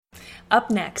Up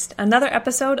next, another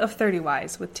episode of 30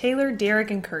 Wise with Taylor,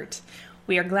 Derek, and Kurt.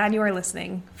 We are glad you are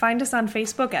listening. Find us on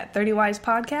Facebook at 30 Wise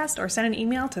Podcast or send an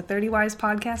email to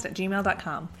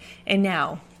 30wisepodcast@gmail.com. And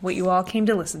now, what you all came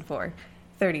to listen for,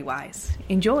 30 Wise.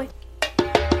 Enjoy.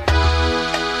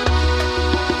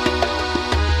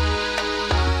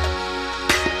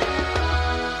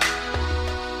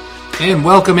 And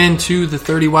welcome into the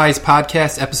 30 Wise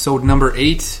Podcast, episode number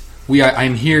 8.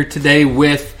 I'm here today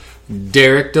with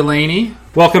Derek Delaney.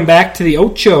 Welcome back to the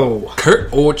Ocho.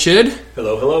 Kurt Orchard.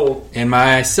 Hello, hello. And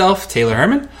myself, Taylor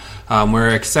Herman.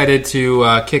 We're excited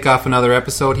to kick off another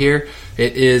episode here.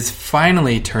 It is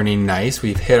finally turning nice.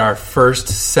 We've hit our first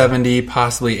 70,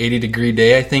 possibly 80 degree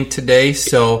day, I think, today.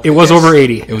 So it was over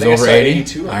 80. It was over 80?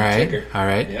 82 All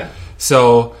right. Yeah.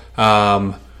 So,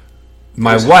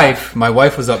 my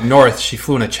wife was up north. She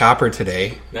flew in a chopper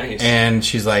today. Nice. And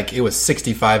she's like, it was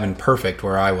 65 and perfect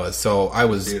where I was. So I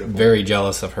was very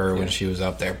jealous of her when she was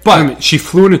up there. But she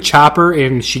flew in a chopper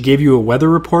and she gave you a weather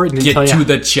report and didn't tell you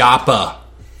the chopper.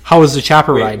 How was the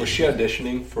chopper ride? Was she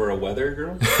auditioning for a weather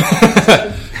girl?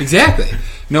 Exactly.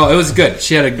 No, it was good.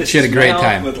 She had a great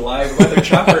time with live weather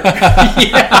chopper.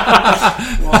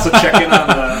 Yeah. We'll also check in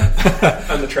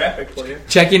on the traffic for you.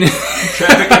 Checking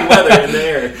traffic and weather in the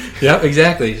air. Yep,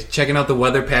 exactly. Checking out the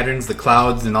weather patterns, the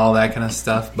clouds, and all that kind of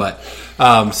stuff. But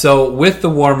so with the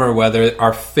warmer weather,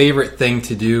 our favorite thing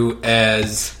to do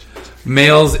as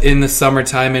males in the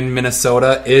summertime in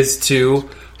Minnesota is to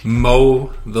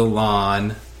mow the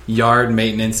lawn, yard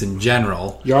maintenance in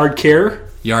general. Yard care.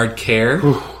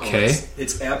 Okay.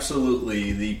 It's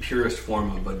absolutely the purest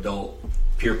form of adult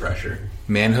peer pressure.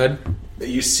 Manhood.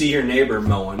 You see your neighbor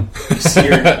mowing.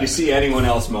 You see anyone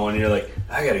else mowing, and you're like,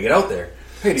 I got to get out there.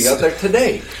 I got to get out there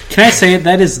today. Can I say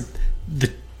that is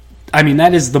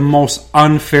the most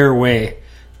unfair way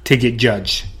to get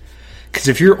judged. Because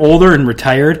if you're older and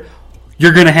retired,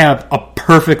 you're going to have a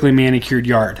perfectly manicured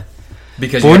yard.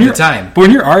 Because you have the time. But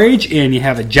when you're our age and you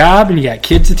have a job and you got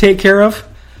kids to take care of,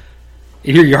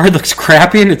 and your yard looks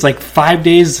crappy and it's like 5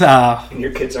 days and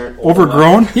your kids aren't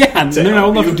overgrown, they're not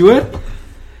old enough to do it.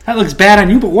 That looks bad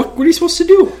on you, but what are you supposed to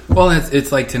do? Well,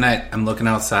 it's like tonight. I'm looking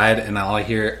outside, and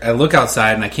I look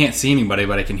outside, and I can't see anybody,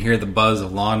 but I can hear the buzz of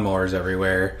lawnmowers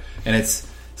everywhere. And it's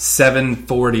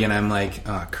 7:40, and I'm like,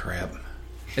 oh, crap.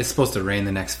 It's supposed to rain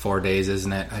the next 4 days,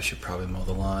 isn't it? I should probably mow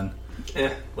the lawn.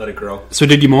 Let it grow. So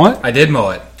did you mow it? I did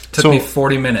mow it. Took me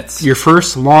 40 minutes. Your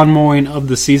first lawn mowing of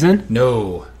the season?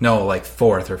 No, like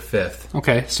 4th or 5th.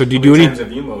 Okay, so do you How do many any... times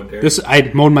have you mowed, Derek?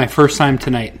 I mowed my first time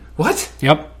tonight. What?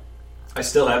 Yep. I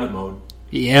still haven't mowed.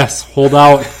 Yes, hold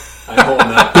out. I'm holding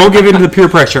out. Don't give in to the peer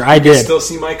pressure. I did. I still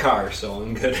see my car, so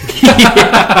I'm good.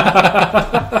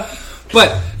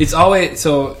 But it's always...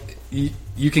 So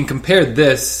you can compare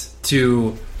this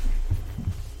to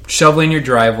shoveling your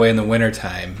driveway in the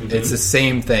wintertime. Mm-hmm. It's the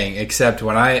same thing, except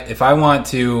if I want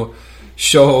to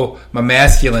show my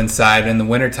masculine side in the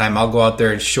wintertime, I'll go out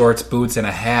there in shorts, boots, and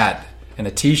a hat and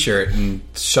a t-shirt and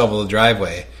shovel the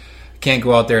driveway. Can't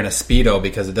go out there in a Speedo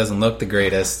because it doesn't look the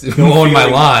greatest. Mowing my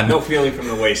lawn. No feeling from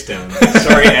the waist down.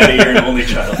 Sorry, Eddie, you're an only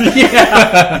child.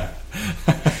 Yeah.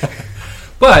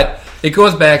 But it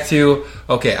goes back to,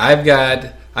 okay, I've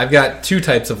got 2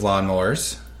 types of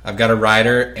lawnmowers. I've got a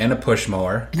rider and a push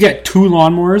mower. You got 2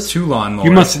 lawnmowers? 2 lawnmowers.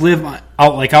 You must live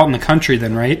out in the country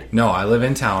then, right? No, I live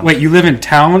in town. Wait, you live in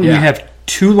town and you have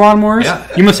 2 lawnmowers? Yeah.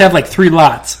 You must have like 3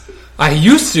 lots. I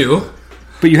used to.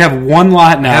 But you have 1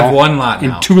 lot now. I have 1 lot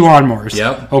now. And 2 lawnmowers.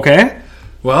 Yep. Okay.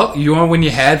 Well, when you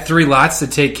had 3 lots to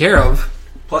take care of.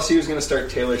 Plus, he was going to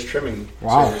start Taylor's trimming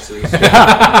services.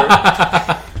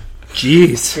 Jeez.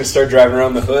 He's going to start driving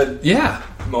around the hood. Yeah.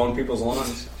 Mowing people's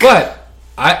lawns. But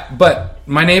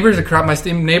my neighbor across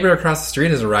the street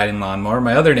has a riding lawnmower.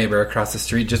 My other neighbor across the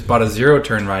street just bought a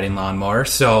 0-turn riding lawnmower.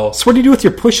 So what do you do with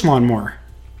your push lawnmower?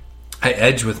 I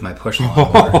edge with my push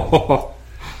lawnmower.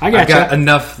 I've got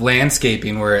enough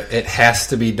landscaping where it has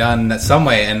to be done some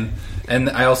way, and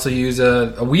I also use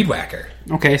a weed whacker.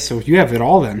 Okay, so you have it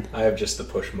all then. I have just the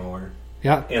push mower.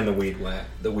 Yeah. And the weed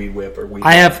whip or weed.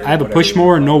 I have a push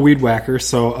mower and no weed whacker.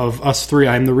 So of us 3,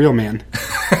 I'm the real man.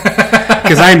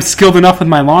 Because I am skilled enough with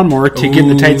my lawnmower to get in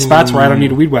the tight spots where I don't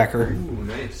need a weed whacker. Ooh,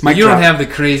 nice. You don't have the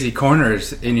crazy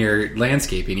corners in your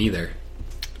landscaping either.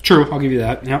 True, I'll give you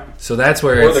that. Yep. So that's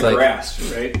where or it's the grass,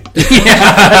 right? Yeah,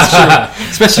 that's true.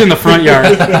 Especially in the front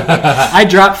yard. I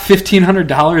dropped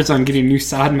 $1,500 on getting new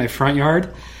sod in my front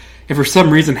yard, and for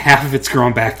some reason, half of it's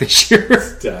grown back this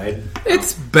year. Died.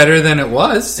 It's better than it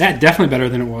was. Yeah, definitely better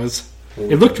than it was.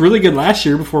 It looked really good last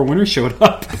year before winter showed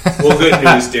up. Well, good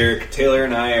news, Derek. Taylor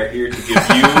and I are here to give you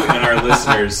and our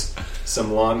listeners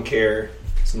some lawn care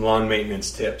some lawn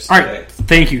maintenance tips All today. right,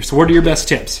 thank you. So what are your best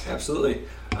tips? Absolutely.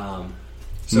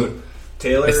 So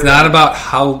Taylor, It's not about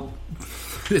how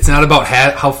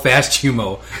fast you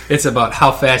mow. It's about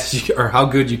how fast or how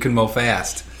good you can mow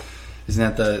fast.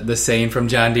 Isn't that the saying from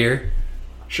John Deere?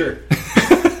 Sure.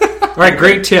 All right,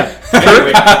 great tip.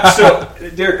 Anyway, so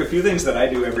Derek, a few things that I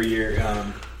do every year.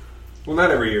 Well,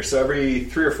 not every year. So every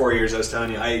 3 or 4 years, I was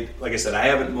telling you, like I said, I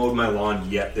haven't mowed my lawn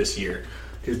yet this year.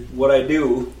 Because what I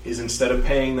do is instead of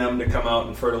paying them to come out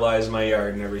and fertilize my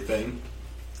yard and everything,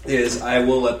 is I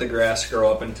will let the grass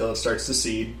grow up until it starts to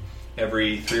seed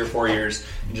every 3 or 4 years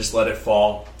and just let it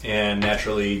fall and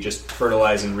naturally just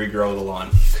fertilize and regrow the lawn.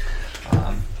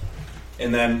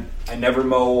 And then I never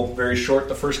mow very short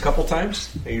the first couple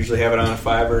times. I usually have it on a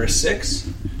 5 or a 6.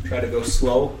 Try to go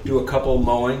slow. Do a couple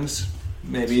mowings,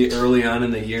 maybe early on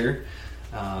in the year.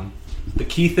 The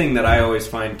key thing that I always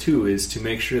find too is to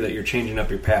make sure that you're changing up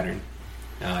your pattern.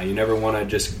 You never want to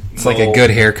just It's like a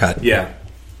good haircut. Yeah.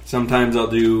 Sometimes I'll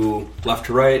do left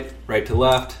to right, right to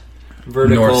left,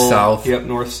 vertical. North-south. Yep,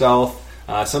 north-south.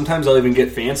 Sometimes I'll even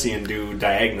get fancy and do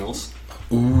diagonals.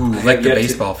 Ooh, like the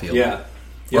baseball field. Yeah.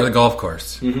 Or the golf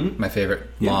course. Mhm. My favorite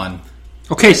Yeah. lawn.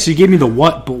 Okay, so you gave me the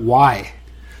what, but why?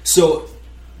 So,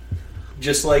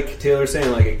 just like Taylor's saying,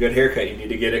 like a good haircut, you need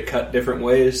to get it cut different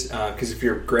ways. Because if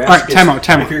your grass All right, gets, time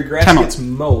out. if your grass time out. gets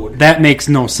mowed, That makes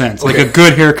no sense. Like Okay. a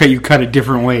good haircut, you cut it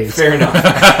different ways. fair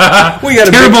enough. Well, you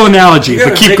gotta Terrible analogy, you gotta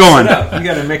but keep mix going. It up. You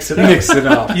got to mix it up. Mix it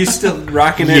up. You still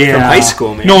rocking it from high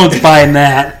school, man. No one's buying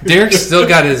that. Derek's still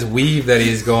got his weave that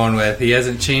he's going with. He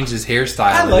hasn't changed his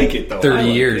hairstyle I like it though. 30 I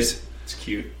like years. it. It's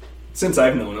cute. Since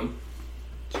I've known him.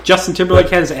 Justin Timberlake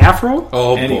has afro.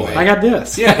 Oh, Anyway. boy. I got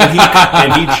this. Yeah,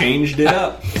 and he changed it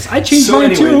up. I changed So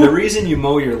mine anyway, too. the reason you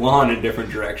mow your lawn in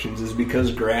different directions is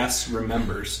because grass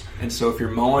remembers. And so if you're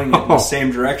mowing in the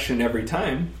same direction every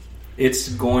time, it's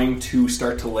going to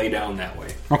start to lay down that way,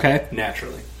 Okay.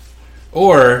 naturally.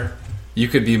 Or you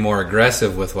could be more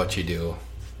aggressive with what you do.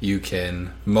 You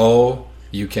can mow,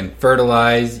 you can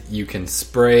fertilize, you can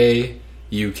spray,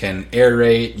 you can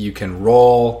aerate, you can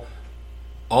roll,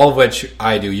 all of which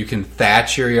I do. You can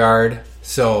thatch your yard.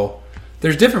 So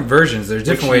there's different versions. There's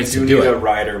different ways to do You need a it.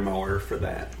 rider mower for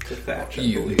that, to thatch, I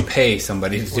You believe. pay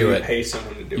somebody to Or do you it. pay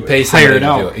someone to do You it. pay somebody Hire it to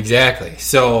do out. it. Exactly.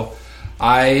 So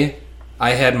I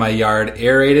had my yard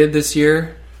aerated this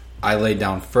year. I laid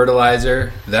down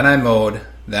fertilizer. Then I mowed.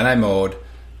 Then I mowed.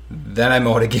 Then I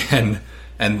mowed again.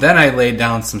 And then I laid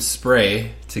down some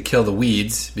spray to kill the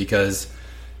weeds because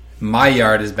my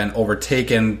yard has been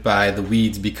overtaken by the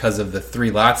weeds because of the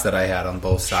 3 lots that I had on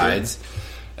both sides.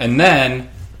 And then,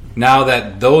 now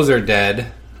that those are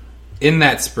dead, in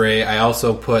that spray, I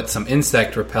also put some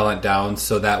insect repellent down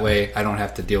so that way I don't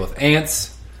have to deal with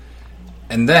ants.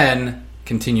 And then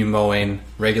continue mowing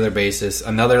regular basis.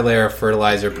 Another layer of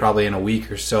fertilizer probably in a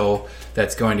week or so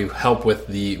that's going to help with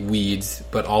the weeds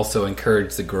but also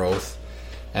encourage the growth.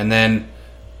 And then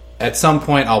at some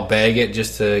point I'll bag it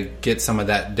just to get some of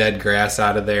that dead grass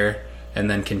out of there and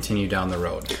then continue down the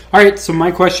road. All right, so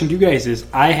my question to you guys is,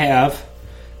 I have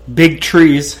big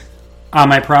trees on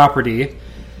my property,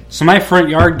 so my front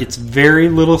yard gets very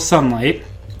little sunlight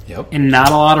Yep. and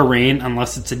not a lot of rain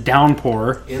unless it's a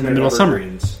downpour in the middle of summer.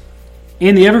 Evergreens.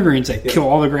 And the evergreens that kill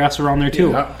all the grass around there too.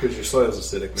 Yeah. Because your soil's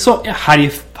acidic. Man. So yeah, how do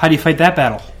you fight that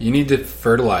battle? You need to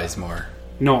fertilize more.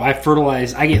 No, I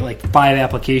fertilize. I get like 5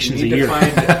 applications a you need year.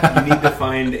 to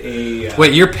find a...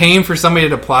 Wait, you're paying for somebody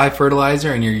to apply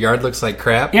fertilizer and your yard looks like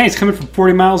crap? Yeah, he's coming from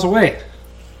 40 miles away,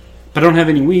 but I don't have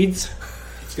any weeds,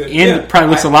 It's good. and Yeah, it probably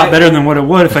looks a I- lot I- better than what it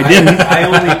would if I didn't. I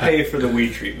only pay for the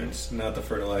weed treatments, not the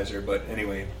fertilizer. But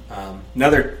anyway,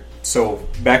 so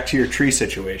back to your tree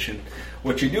situation.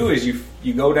 What you do is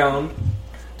you go down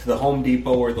to the Home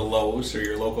Depot or the Lowe's or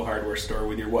your local hardware store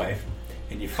with your wife,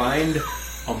 and you find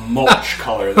a mulch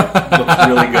color that looks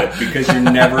really good because you're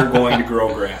never going to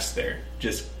grow grass there.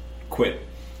 Just quit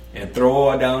and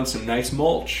throw down some nice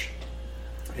mulch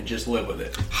and just live with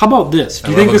it. How about this? Do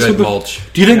you I think love a this good would look?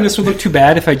 mulch. Do you think this would look too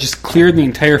bad if I just cleared the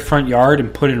entire front yard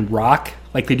and put in rock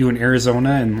like they do in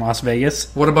Arizona and Las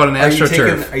Vegas? What about an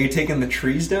AstroTurf? Are you taking the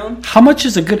trees down? How much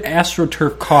does a good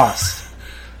AstroTurf cost?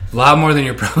 A lot more than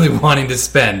you're probably wanting to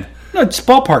spend. No, just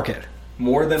ballpark it.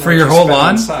 More than For what your you whole spend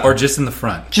lawn inside. or just in the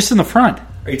front? Just in the front.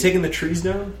 Are you taking the trees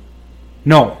down?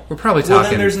 No. We're probably Well,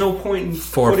 talking then there's no point in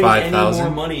 4,000 or putting any 5,000.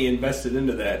 more money invested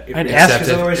into that. If I'd it's- ask- except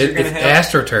because otherwise you're if going to have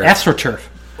AstroTurf. AstroTurf.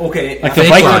 okay, Like the Fake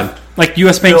bike, lawn. like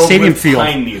US Bank filled Stadium with field.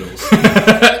 pine needles.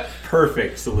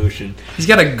 Perfect solution. He's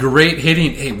got a great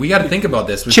hitting. Hey, we got to think about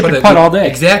this. We Chip put and putt all day.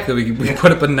 Exactly. We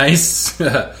put up a nice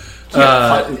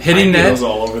Pine hitting needles net.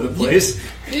 all over the place.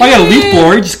 If I got a leaf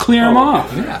blower, you just clear them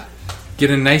off. Yeah.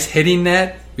 Get a nice hitting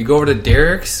net. We go over to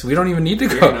Derek's. We don't even need to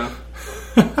Fair go. enough.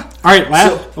 All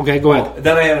right, okay, go ahead.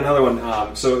 Then I had another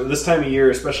one. So this time of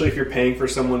year, especially if you're paying for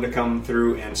someone to come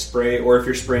through and spray, or if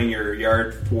you're spraying your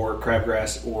yard for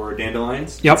crabgrass or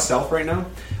dandelions itself right now,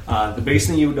 the biggest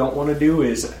thing you don't want to do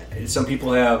is some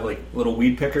people have like little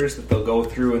weed pickers that they'll go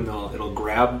through and it'll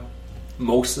grab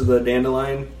most of the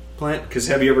dandelion plant. Because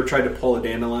have you ever tried to pull a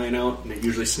dandelion out and it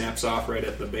usually snaps off right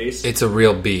at the base? It's a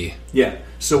real bee. Yeah.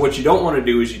 So what you don't want to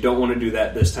do is you don't want to do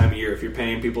that this time of year if you're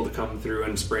paying people to come through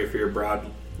and spray for your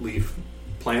broadleaf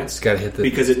plants. It's gotta hit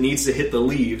because it needs to hit the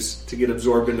leaves to get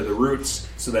absorbed into the roots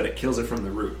so that it kills it from the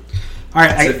root. All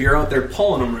right, So if you're out there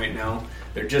pulling them right now,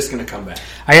 they're just going to come back.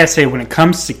 I gotta say, when it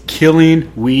comes to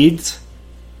killing weeds,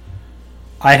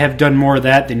 I have done more of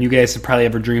that than you guys have probably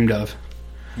ever dreamed of.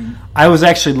 I was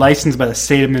actually licensed by the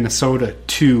state of Minnesota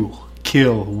to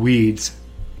kill weeds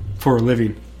for a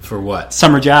living. For what?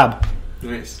 Summer job.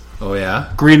 Nice. Oh,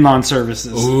 yeah? Green lawn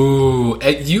services. Ooh.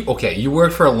 You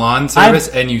work for a lawn service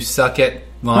and you suck at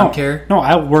lawn care? No,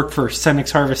 I work for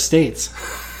Senex Harvest States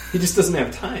He just doesn't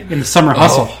have time. in the summer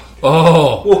hustle.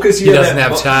 Oh. Well, because he doesn't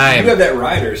have time. You have that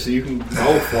rider, so you can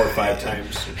mow 4 or 5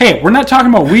 times. Hey, we're not talking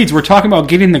about weeds. We're talking about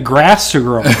getting the grass to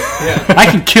grow. Yeah. I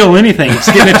can kill anything. It's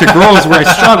getting it to grow is where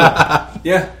I struggle.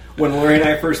 Yeah. When Lori and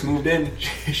I first moved in,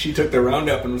 she took the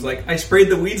Roundup and was like, I sprayed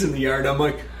the weeds in the yard. I'm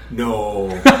like,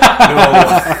 no.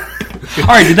 All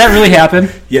right, did that really happen?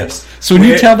 Yes. So when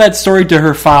you tell that story to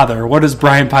her father, what does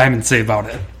Brian Pyman say about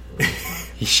it?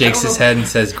 He shakes his head and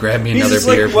says, grab me He's another just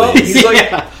beer, like, well, please. he's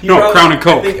like, No, Crown and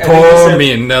Coke. I think he Pour said-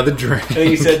 me another drink. And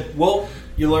he said, well,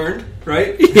 you learned,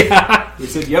 right? Yeah. We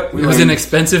said, yep. We It was learned. an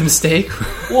expensive mistake.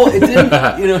 Well, it didn't.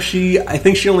 I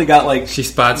think she only got like She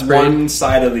spot sprayed? one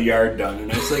side of the yard done,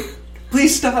 and I was like,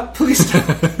 please stop, please stop.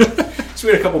 So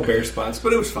we had a couple bare spots,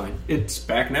 but it was fine. It's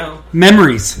back now.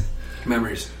 Memories.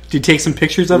 Memories. Did you take some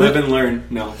pictures of Live it? and learn.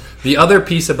 No. The other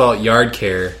piece about yard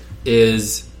care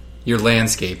is your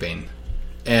landscaping.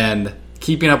 And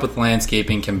keeping up with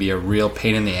landscaping can be a real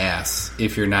pain in the ass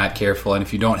if you're not careful and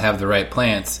if you don't have the right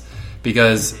plants.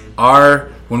 Because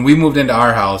when we moved into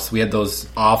our house, we had those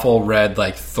awful red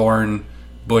like thorn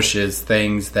bushes,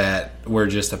 things that were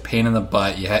just a pain in the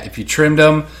butt. If you trimmed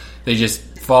them, they just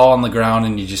fall on the ground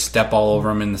and you just step all over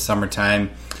them in the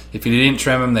summertime. If you didn't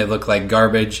trim them, they look like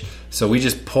garbage. So we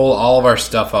just pulled all of our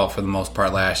stuff out for the most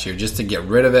part last year just to get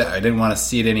rid of it. I didn't want to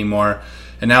see it anymore.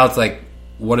 And now it's like,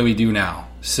 what do we do now?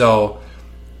 So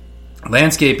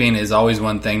landscaping is always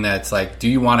one thing that's like, do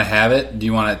you want to have it? Do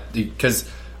you want to? Because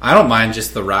I don't mind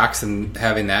just the rocks and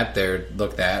having that there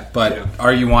looked at, but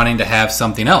are you wanting to have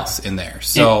something else in there?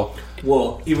 So,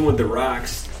 well, even with the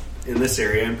rocks in this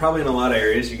area, and probably in a lot of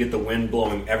areas, you get the wind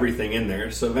blowing everything in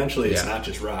there. So eventually, it's not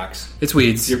just rocks. It's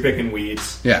weeds. You're picking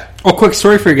weeds. Yeah. Oh, quick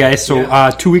story for you guys.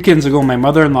 So 2 weekends ago, my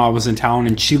mother-in-law was in town,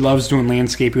 and she loves doing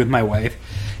landscaping with my wife.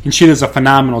 And she does a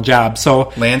phenomenal job.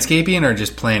 So landscaping or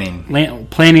just planning?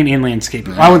 Planning and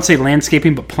landscaping. I wouldn't say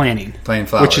landscaping, but planning. Planting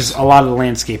flowers. Which is a lot of the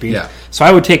landscaping. Yeah. So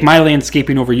I would take my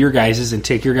landscaping over your guys's and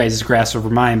take your guys' grass over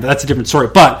mine. But that's a different story.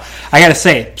 But I got to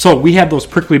say, so we had those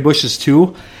prickly bushes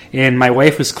too. And my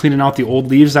wife was cleaning out the old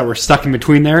leaves that were stuck in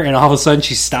between there. And all of a sudden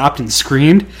she stopped and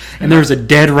screamed. And there was a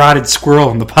dead, rotted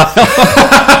squirrel in the pile.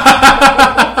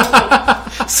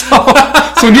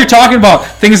 So when you're talking about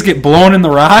things get blown in the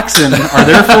rocks and are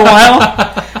there for a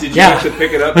while, did you have to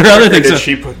pick it up? There are other things.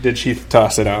 Did she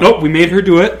toss it out? Nope, we made her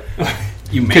do it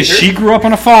You made because her? she grew up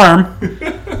on a farm,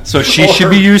 so she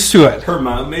should be used to it. Her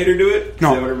mom made her do it? No.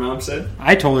 Is that what her mom said?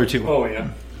 I told her to. Oh, yeah.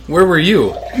 Where were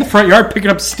you? In the front yard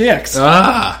picking up sticks,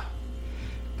 Ah.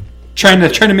 trying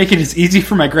to make it as easy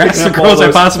for my grass to Picking up grow all as I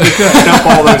those- possibly could. Picking up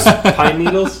all those pine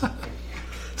needles?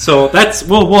 So that's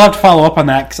we'll have to follow up on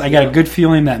that because I got a good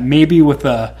feeling that maybe with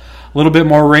a little bit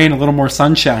more rain, a little more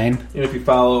sunshine, And if you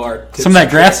follow our tips some of that and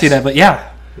grass tricks- seed,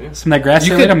 some of that grass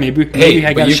You seed, could, maybe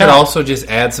I got but a you shot. could also just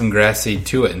add some grass seed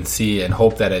to it and see and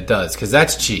hope that it does, because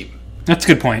that's cheap. That's a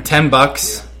good point.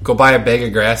 $10. Go buy a bag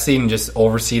of grass seed and just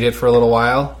overseed it for a little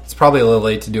while. It's probably a little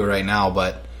late to do it right now,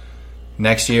 but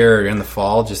next year or in the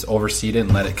fall, just overseed it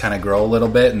and let it kind of grow a little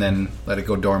bit, and then let it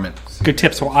go dormant. Good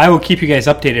tips. Well, I will keep you guys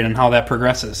updated on how that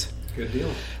progresses. Good deal.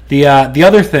 The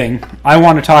other thing I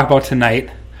want to talk about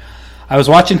tonight, I was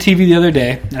watching TV the other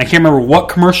day, and I can't remember what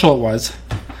commercial it was,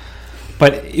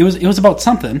 but it was about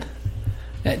something.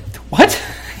 What?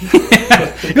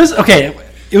 It was okay.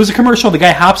 It was a commercial. The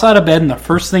guy hops out of bed, and the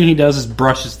first thing he does is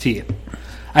brush his teeth.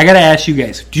 I got to ask you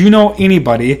guys: do you know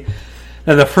anybody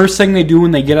that the first thing they do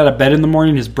when they get out of bed in the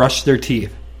morning is brush their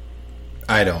teeth?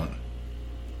 I don't.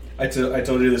 I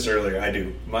told you this earlier. I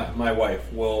do. My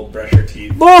wife will brush her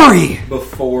teeth Lori!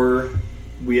 before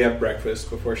we have breakfast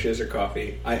before she has her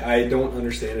coffee. I don't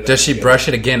understand it. Does she brush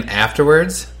it again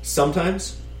afterwards?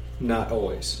 Sometimes, not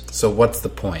always. So what's the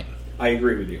point? I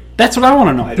agree with you. That's what I want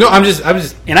to know. No, I'm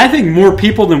just. And I think more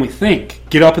people than we think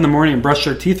get up in the morning and brush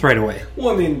their teeth right away. Well,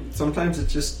 I mean, sometimes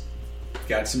it's just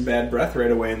got some bad breath right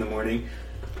away in the morning.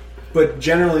 But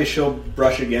generally, she'll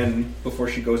brush again before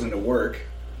she goes into work.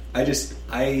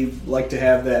 I like to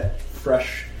have that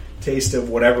fresh taste of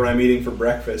whatever I'm eating for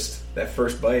breakfast, that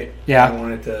first bite. Yeah. I don't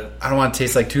want it to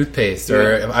taste like toothpaste,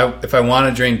 or if I want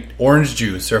to drink orange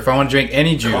juice, or if I want to drink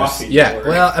any juice. Coffee, yeah. or-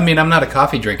 Well, I mean, I'm not a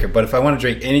coffee drinker, but if I want to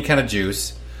drink any kind of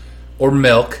juice or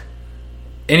milk,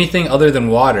 anything other than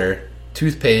water,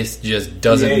 toothpaste just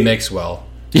doesn't V8. mix well.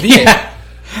 Yeah.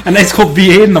 A nice cold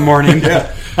V8 in the morning.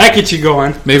 Yeah. That gets you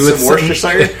going. Maybe with some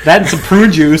Worcestershire. That and some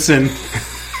prune juice, and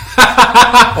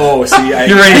Oh, see,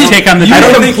 you're ready to take on the You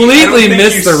day. completely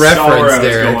missed the reference, saw where I was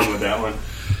Derek. going with that one.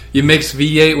 You mix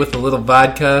V8 with a little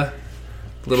vodka,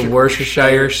 a little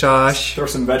Worcestershire sauce. Throw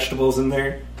some vegetables in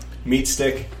there. Meat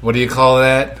stick. What do you call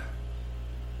that?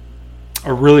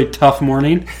 A really tough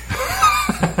morning.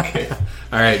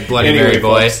 All right, Bloody Anyway, Mary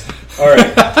boy. folks. All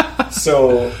right.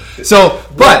 So,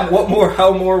 But what more?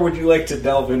 How more would you like to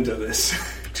delve into this?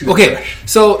 okay, Toothbrush.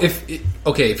 so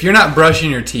if you're not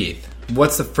brushing your teeth,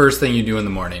 what's the first thing you do in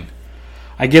the morning?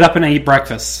 I get up and I eat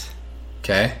breakfast.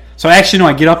 Okay. So actually, no,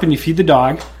 I get up and you feed the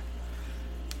dog.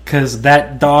 Because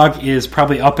that dog is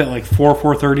probably up at like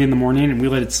 4:30 in the morning, and we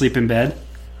let it sleep in bed.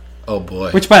 Oh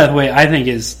boy. Which, by the way, I think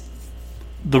is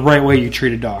the right way you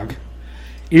treat a dog.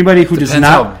 Anybody who Depends does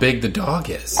not... how big the dog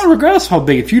is. Well, regardless of how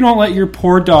big, if you don't let your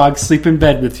poor dog sleep in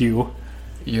bed with you,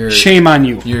 shame on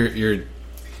you. You're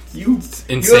You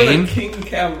insane. You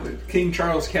have a King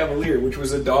Charles Cavalier, which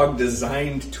was a dog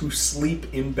designed to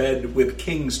sleep in bed with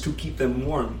kings to keep them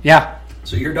warm. Yeah.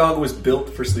 So your dog was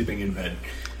built for sleeping in bed.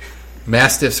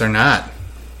 Mastiffs are not.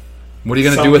 What are you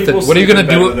going to Some do with it? people What are you sleep going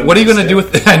to in do? bed with a What are you going to do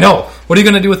mastiff. with? I know. What are you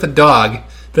going to do with a dog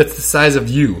that's the size of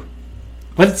you?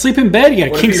 Let it sleep in bed. You got a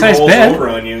What if king-size he rolls bed. over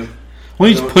on you? Why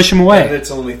don't you just push him And away?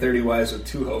 it's only 30 wives with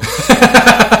 2 hosts.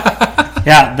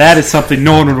 Yeah, that is something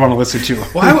no one would want to listen to.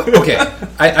 Why? Okay,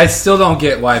 I still don't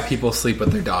get why people sleep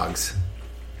with their dogs.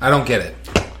 I don't get it.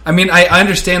 I mean, I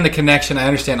understand the connection. I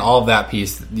understand all of that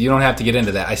piece. You don't have to get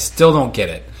into that. I still don't get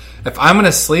it. If I'm going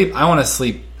to sleep, I want to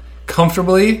sleep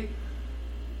comfortably,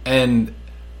 and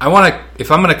I want to.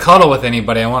 If I'm going to cuddle with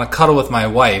anybody, I want to cuddle with my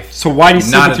wife. So why do you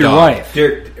sleep not with a your dog. wife?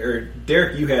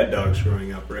 Derek, you had dogs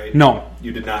growing up, right? No.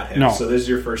 You did not have. No. So this is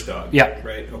your first dog. Yeah.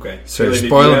 Right. Okay. So you're did you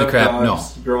spoiling the have crap.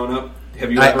 dogs growing up,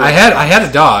 have you? I ever? I had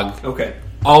a dog, Okay.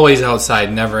 always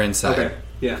outside, never inside. Okay.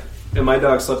 Yeah. And my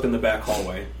dog slept in the back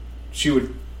hallway. She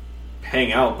would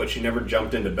hang out, but she never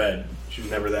jumped into bed. She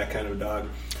was never that kind of dog.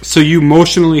 So you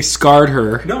emotionally scarred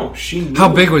her. No, she knew. How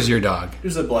big was your dog? It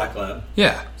was a black lab.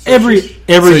 Yeah. So Every she-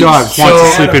 dog so- wants to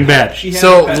so- sleep in bed. She had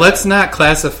So a pet let's dog. not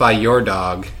classify your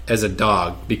dog as a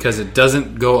dog because it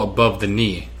doesn't go above the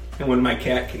knee. And when my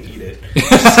cat can eat it.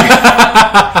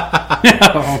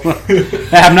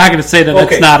 I'm not going to say that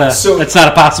Okay, so- that's not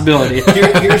a possibility.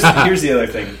 Here's the other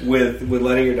thing with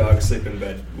letting your dog sleep in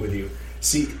bed with you.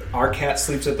 See, our cat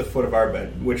sleeps at the foot of our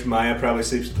bed, which Maya probably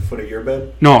sleeps at the foot of your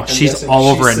bed. No, I'm she's guessing all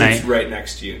she over at sleeps night. right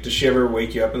next to you. Does she ever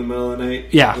wake you up in the middle of the night?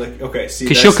 Yeah. Like, okay, see,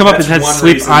 Because she'll come up and that's has one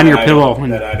sleep reason on your that I pillow don't-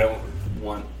 and- that I don't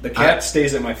want. The cat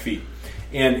stays at my feet.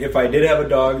 And if I did have a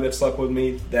dog that slept with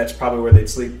me, that's probably where they'd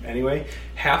sleep anyway.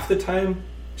 Half the time,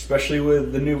 especially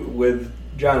with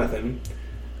Jonathan,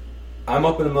 I'm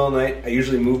up in the middle of the night. I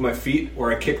usually move my feet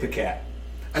or I kick the cat.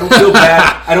 I don't feel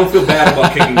bad. I don't feel bad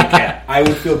about kicking the cat. I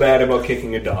would feel bad about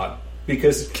kicking a dog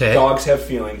because Okay. dogs have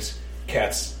feelings.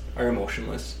 Cats are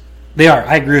emotionless. They are.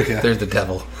 I agree with you. There's the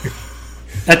devil.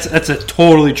 That's a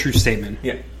totally true statement.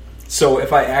 Yeah. So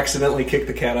if I accidentally kick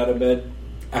the cat out of bed,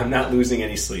 I'm not losing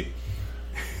any sleep.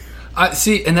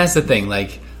 See, and that's the thing.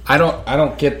 Like, I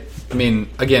don't get. I mean,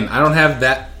 again, I don't have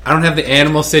that. I don't have the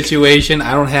animal situation.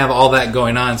 I don't have all that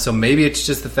going on. So maybe it's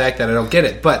just the fact that I don't get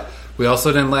it. But we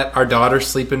also didn't let our daughter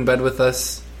sleep in bed with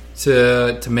us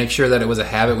to make sure that it was a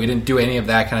habit. We didn't do any of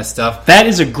that kind of stuff. That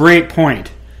is a great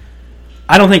point.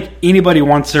 I don't think anybody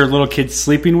wants their little kids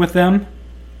sleeping with them,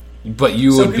 But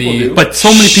you Some would people be. do. but so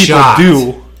many people shocked.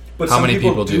 do. But How some many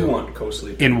people do do? want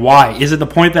co-sleep. And why? Is it the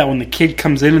point that when the kid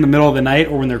comes in the middle of the night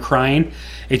or when they're crying,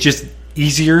 it's just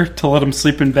easier to let them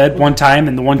sleep in bed one time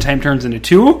and the one time turns into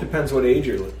two? Depends what age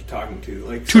you're talking to.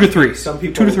 Like 2 to 3. Some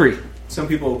people 2 to 3. Some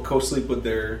people co-sleep with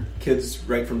their kids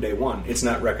right from day one. It's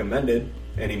not recommended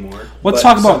anymore. Let's but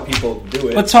talk about- some people do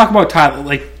it. Let's talk about Todd,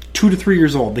 like 2 to 3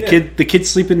 years old. The Yeah. kid's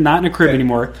sleeping not in a crib Okay.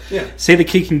 anymore. Yeah. Say the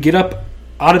kid can get up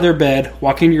out of their bed,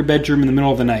 walk into your bedroom in the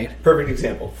middle of the night. Perfect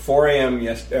example. 4 a.m.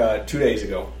 2 days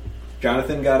ago.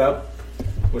 Jonathan got up,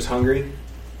 was hungry,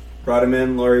 brought him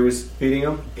in. Lori was feeding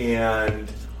him,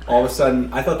 and all of a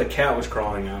sudden, I thought the cat was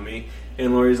crawling on me.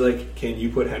 And Lori's like, "Can you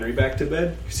put Henry back to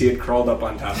bed?" Because he had crawled up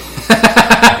on top of me.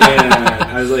 And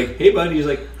I was like, "Hey, bud." He's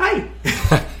like, "Hi."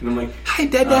 And I'm like, Hi,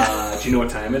 Dada. Do you know what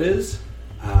time it is?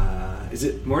 Is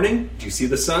it morning? Do you see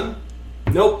the sun?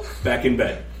 Nope. Back in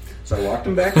bed. So I walked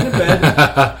him back into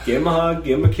bed, gave him a hug,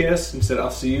 gave him a kiss, and said,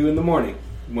 "I'll see you in the morning."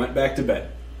 Went back to bed.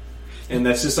 And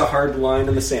that's just a hard line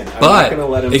in the sand. I'm not going to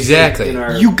let him exactly. sleep in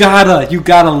our... You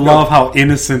gotta love how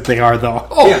innocent they are, though.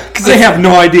 Oh, Yeah. Because they have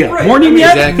no idea. Right. Morning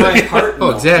yet? Exactly. My heart, Oh,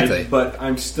 no. exactly. But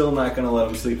I'm still not going to let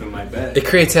him sleep in my bed. It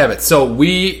creates habits. So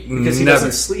we Because he never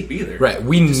doesn't sleep either. right.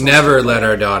 We never let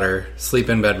our daughter sleep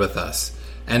in bed with us.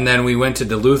 And then we went to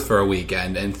Duluth for a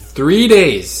weekend, and 3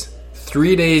 days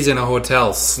in a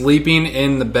hotel, sleeping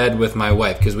in the bed with my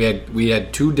wife because we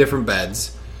had 2 different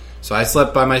beds. So I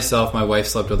slept by myself. My wife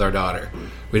slept with our daughter.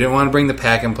 We didn't want to bring the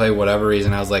pack and play, whatever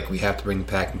reason. I was like, we have to bring the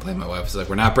pack and play. My wife was like,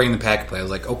 we're not bringing the pack and play. I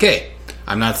was like, okay,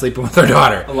 I'm not sleeping with our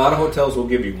daughter. A lot of hotels will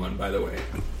give you one, by the way.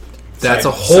 That's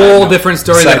a Side whole note. different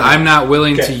story Side that I'm not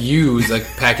willing Okay. to use a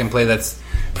pack and play that's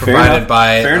provided enough.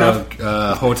 by Fair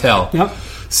a hotel. Yep.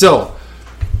 So,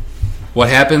 what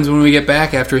happens when we get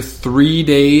back after 3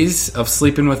 days of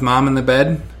sleeping with mom in the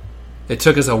bed? It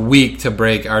took us a week to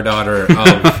break our daughter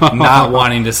of not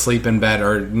wanting to sleep in bed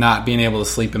or not being able to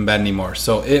sleep in bed anymore.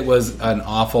 So it was an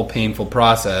awful, painful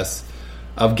process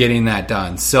of getting that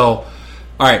done. So,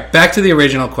 all right, back to the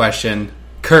original question.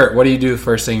 Kurt, what do you do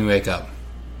first thing you wake up?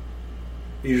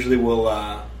 Usually we'll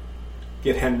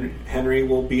get Henry. Henry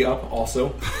will be up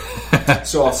also.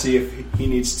 So I'll see if he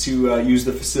needs to use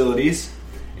the facilities.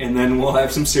 And then we'll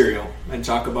have some cereal and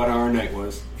talk about how our night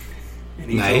was. And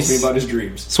he Nice. tells me about his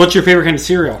dreams. So what's your favorite kind of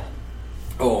cereal?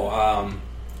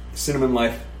 Cinnamon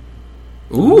Life.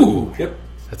 Ooh, Yep.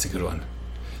 that's a good one.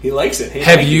 He likes it. Hey,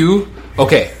 Have Mikey. you?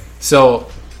 Okay, so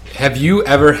have you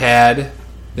ever had?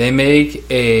 They make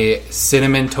a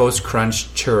cinnamon toast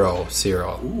crunch churro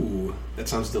cereal. Ooh, that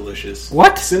sounds delicious.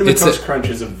 What? Cinnamon It's Toast a- Crunch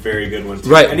is a very good one. Too.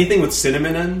 Right. Anything with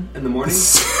cinnamon in the morning?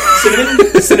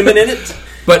 cinnamon in it?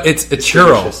 But it's a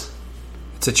churro. Delicious.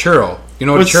 It's a churro. You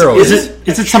know what a What's- churro is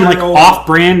is? it some like churro?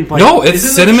 off-brand? Like, No, it's Isn't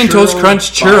a cinnamon toast churro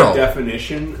crunch by churro.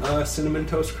 definition, Cinnamon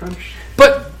Toast Crunch.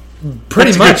 But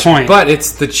pretty That's a good much. point. But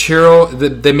it's the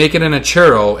churro. They make it in a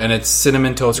churro, and it's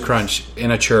cinnamon toast crunch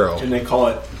in a churro. And they call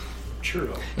it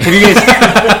churro.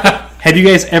 Have you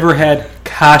guys ever had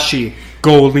Kashi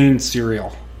Golding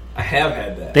cereal? I have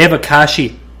had that. They have a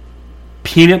Kashi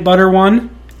peanut butter one.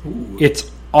 Ooh.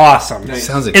 It's awesome. Nice.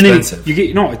 Sounds And then expensive. you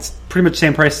get it's pretty much the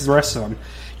same price as the rest of them.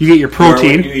 You get your Or what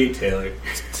protein. do you eat, Taylor?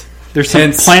 There's some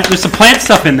Hence- some plant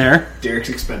stuff in there. Derek's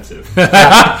expensive.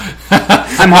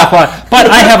 I'm hot pot, but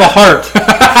I have a heart. So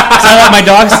I let my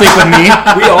dog sleep with me.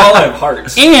 We all have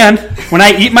hearts. And when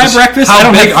I eat my breakfast, I How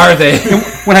don't big have, are they?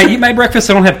 when I eat my breakfast,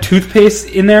 I don't have toothpaste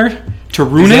in there to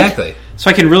ruin Exactly. it. So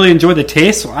I can really enjoy the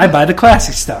taste. So I buy the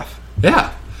classic stuff. Yeah.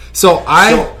 So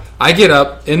I get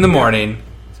up in the morning.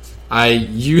 I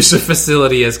use the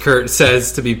facility, as Kurt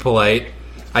says, to be polite.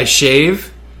 I shave.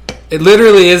 It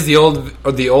literally is the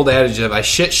old adage of I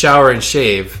shit, shower, and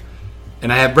shave,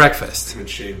 and I have breakfast. I haven't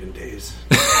shaved in days.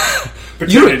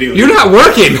 You're not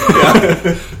working.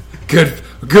 Good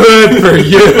for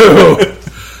you.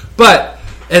 But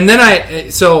and then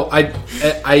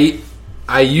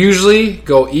I usually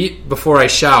go eat before I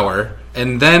shower,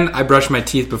 and then I brush my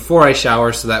teeth before I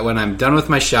shower, so that when I'm done with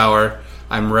my shower,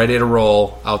 I'm ready to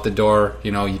roll out the door.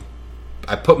 You know,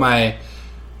 I put my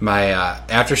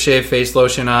aftershave face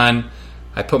lotion on,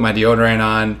 I put my deodorant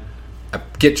on, I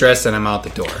get dressed, and I'm out the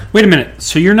door. Wait a minute.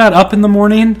 So you're not up in the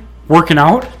morning working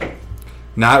out?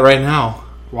 Not right now.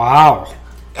 Wow.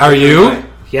 Are you?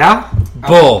 Yeah.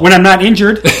 Bull. When I'm not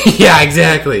injured. Yeah,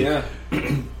 exactly. Yeah.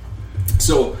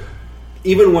 So,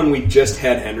 even when we just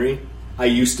had Henry, I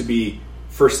used to be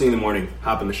first thing in the morning,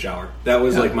 hop in the shower. That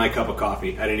was like my cup of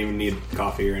coffee. I didn't even need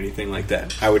coffee or anything like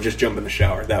that. I would just jump in the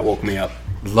shower. That woke me up.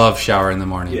 Love shower in the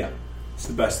morning. Yeah, it's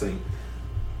the best thing.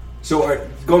 So,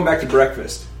 going back to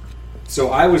breakfast. So,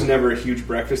 I was never a huge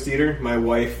breakfast eater. My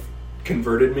wife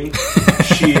converted me.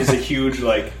 She is a huge,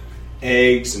 like,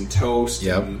 eggs and toast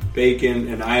Yep. and bacon,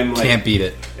 and I'm like... Can't beat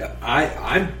it.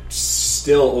 I'm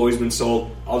still always been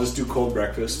sold, I'll just do cold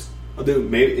breakfast. I'll do,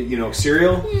 maybe,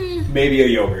 cereal, maybe a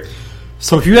yogurt.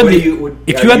 So if you had What do the you-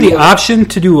 if yeah, you had you the would- option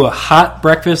to do a hot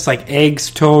breakfast like eggs,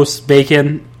 toast,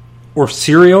 bacon, or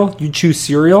cereal, you choose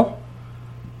cereal.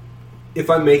 If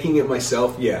I'm making it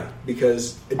myself, yeah.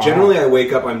 Because generally I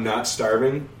wake up, I'm not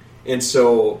starving. And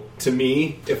so, to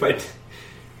me, if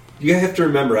You have to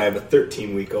remember, I have a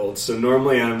 13-week-old, so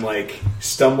normally I'm like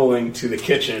stumbling to the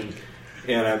kitchen,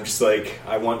 and I'm just like,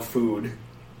 I want food.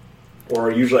 Or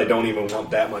usually I don't even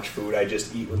want that much food. I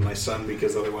just eat with my son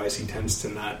because otherwise he tends to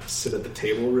not sit at the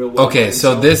table real well. Okay,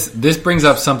 so this brings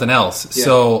up something else. Yeah.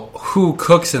 So who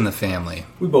cooks in the family?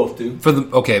 We both do.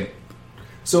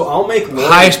 So I'll make Lori.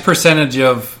 Highest percentage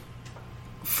of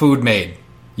food made.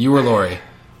 You or Lori?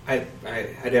 I'd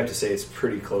have to say it's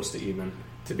pretty close to even,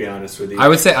 to be honest with you. I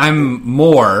would say I'm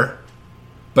more,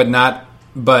 but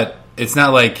it's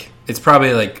not like, it's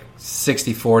probably like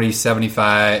 60-40,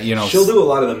 75, She'll do a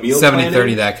lot of the meal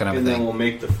 70-30, that kind of and thing. And then we'll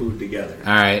make the food together.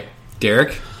 All right.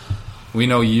 Derek, we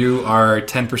know you are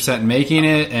 10% making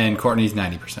it, and Courtney's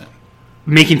 90%.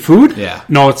 Making food? Yeah.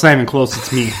 No, it's not even close.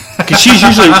 It's me.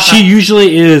 Because she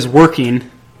usually is working.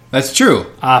 That's true.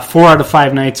 4 out of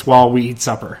 5 nights while we eat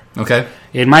supper. Okay.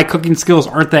 And my cooking skills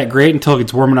aren't that great until it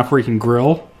gets warm enough where you can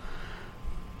grill.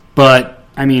 But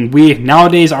I mean,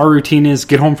 nowadays our routine is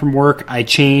get home from work, I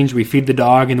change, we feed the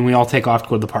dog, and then we all take off to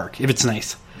go to the park if it's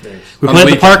nice. We play at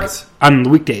the park on the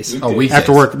weekdays. Oh, weekdays.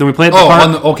 After work. Then we play at the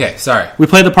park. Okay, sorry. We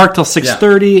play at the park till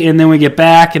 6:30, and then we get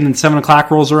back, and then 7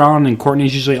 o'clock rolls around, and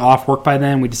Courtney's usually off work by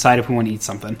then. We decide if we want to eat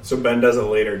something. So Ben does a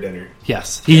later dinner.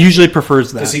 Yes. He usually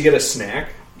prefers that. Does he get a snack?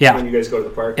 Yeah. When you guys go to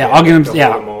the park? Yeah, I'll get him.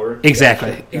 Yeah. Him over.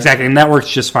 Exactly. Yeah. Exactly. And that works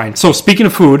just fine. So speaking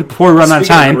of food, before we run out of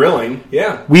time, grilling,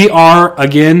 yeah, we are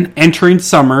again entering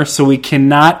summer, so we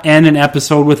cannot end an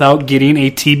episode without getting a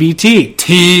TBT.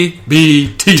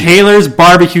 TBT. Taylor's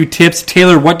barbecue tips.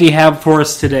 Taylor, what do you have for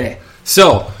us today?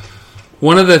 So,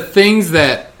 one of the things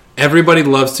that everybody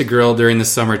loves to grill during the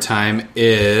summertime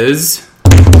is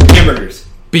hamburgers,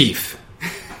 beef.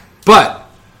 But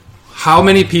how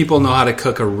many people know how to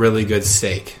cook a really good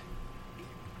steak?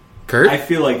 Kurt? I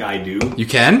feel like I do. You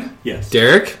can? Yes.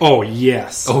 Derek? Oh,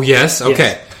 yes. Oh, yes?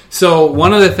 Okay. Yes. So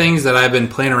one of the things that I've been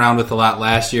playing around with a lot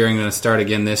last year and going to start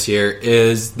again this year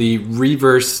is the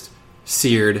reversed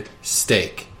seared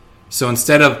steak. So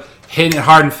instead of hitting it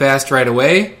hard and fast right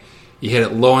away, you hit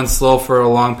it low and slow for a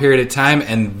long period of time,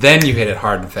 and then you hit it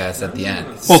hard and fast at the end.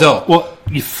 Well,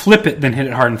 you flip it, then hit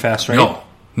it hard and fast, right?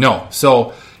 No.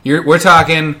 So we're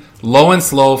talking low and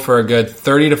slow for a good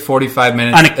 30 to 45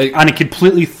 minutes. On a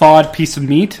completely thawed piece of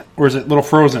meat, or is it a little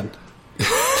frozen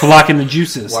to lock in the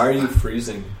juices? Why are you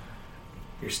freezing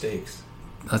your steaks?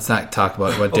 Let's not talk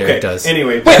about what Derek does.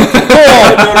 Anyway. No,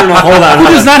 hold on. Who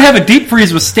does not have a deep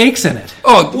freeze with steaks in it?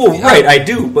 Oh, well, right, I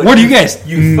do. But what are you guys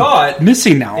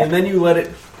missing now? And then you let it,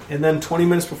 and then 20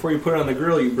 minutes before you put it on the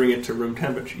grill, you bring it to room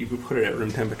temperature. You can put it at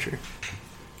room temperature.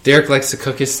 Derek likes to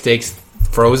cook his steaks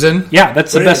frozen. Yeah,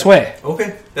 that's the best way.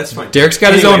 Okay, that's fine. Derek's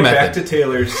got his own method. Back to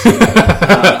Taylor's.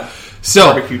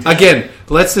 So, again,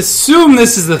 let's assume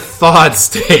this is a thawed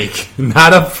steak,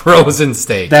 not a frozen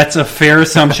steak. That's a fair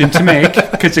assumption to make,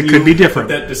 because it could be different.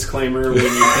 Put that disclaimer when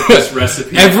you put this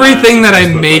recipe. Everything that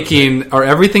I'm making, or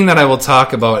everything that I will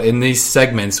talk about in these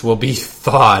segments will be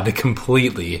thawed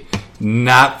completely,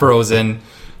 not frozen,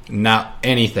 not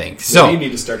anything. So you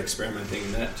need to start experimenting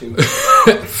in that, too.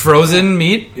 Frozen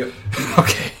meat? Yep.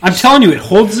 Okay. I'm telling you, it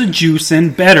holds the juice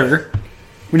in better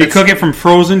when you cook it from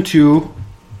frozen to...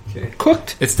 Okay.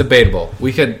 Cooked. It's debatable.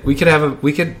 We'll have a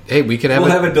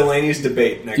Delaney's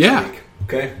debate next week.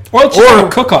 Okay. Or a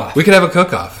cook-off. We could have a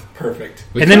cook-off. Perfect.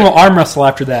 Then we'll arm wrestle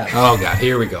after that. Oh god,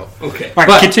 here we go. Okay. All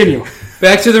right, continue.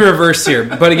 Back to the reverse here.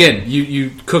 But again,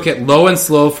 you cook it low and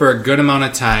slow for a good amount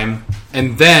of time,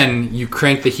 and then you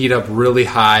crank the heat up really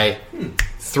high.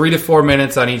 3 to 4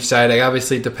 minutes on each side.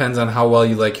 Obviously, it depends on how well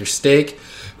you like your steak.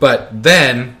 But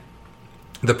then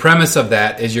the premise of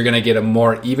that is you're going to get a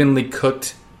more evenly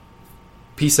cooked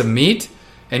piece of meat,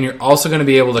 and you're also going to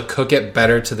be able to cook it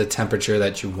better to the temperature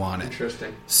that you want it.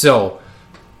 Interesting. So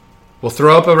we'll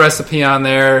throw up a recipe on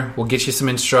there. We'll get you some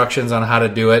instructions on how to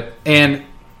do it. And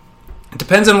it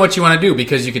depends on what you want to do,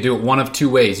 because you could do it one of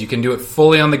two ways. You can do it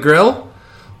fully on the grill,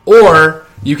 or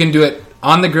you can do it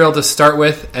on the grill to start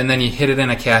with, and then you hit it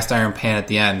in a cast iron pan at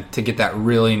the end to get that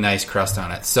really nice crust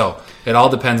on it. So it all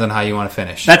depends on how you want to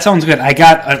finish. That sounds good. I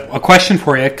got a question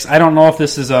for you, because I don't know if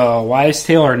this is a wise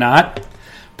tale or not,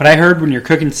 but I heard when you're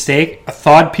cooking steak, a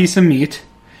thawed piece of meat,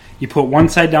 you put one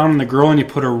side down on the grill and you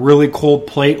put a really cold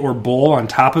plate or bowl on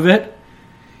top of it,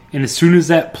 and as soon as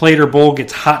that plate or bowl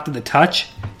gets hot to the touch,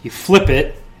 you flip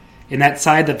it, and that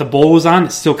side that the bowl was on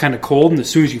is still kind of cold, and as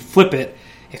soon as you flip it,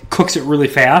 it cooks it really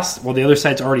fast while the other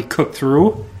side's already cooked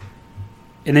through,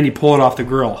 and then you pull it off the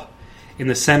grill, and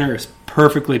the center is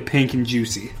perfectly pink and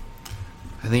juicy.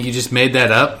 I think you just made that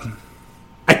up.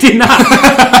 I did not.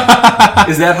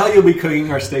 Is that how you'll be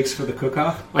cooking our steaks for the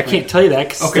cook-off? I can't tell you that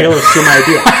because Taylor stole my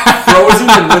idea. Frozen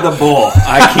and with a bowl.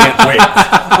 I can't wait.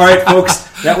 All right, folks.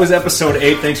 That was episode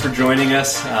 8. Thanks for joining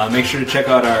us. Make sure to check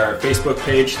out our Facebook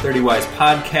page, 30 Wise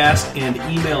Podcast, and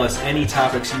email us any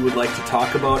topics you would like to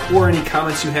talk about or any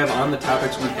comments you have on the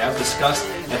topics we have discussed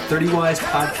at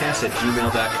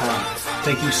 30wisepodcast@gmail.com.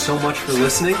 Thank you so much for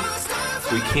listening.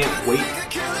 We can't wait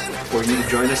for you to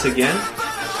join us again.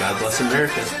 God bless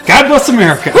America. God bless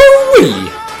America.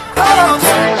 Woo-wee!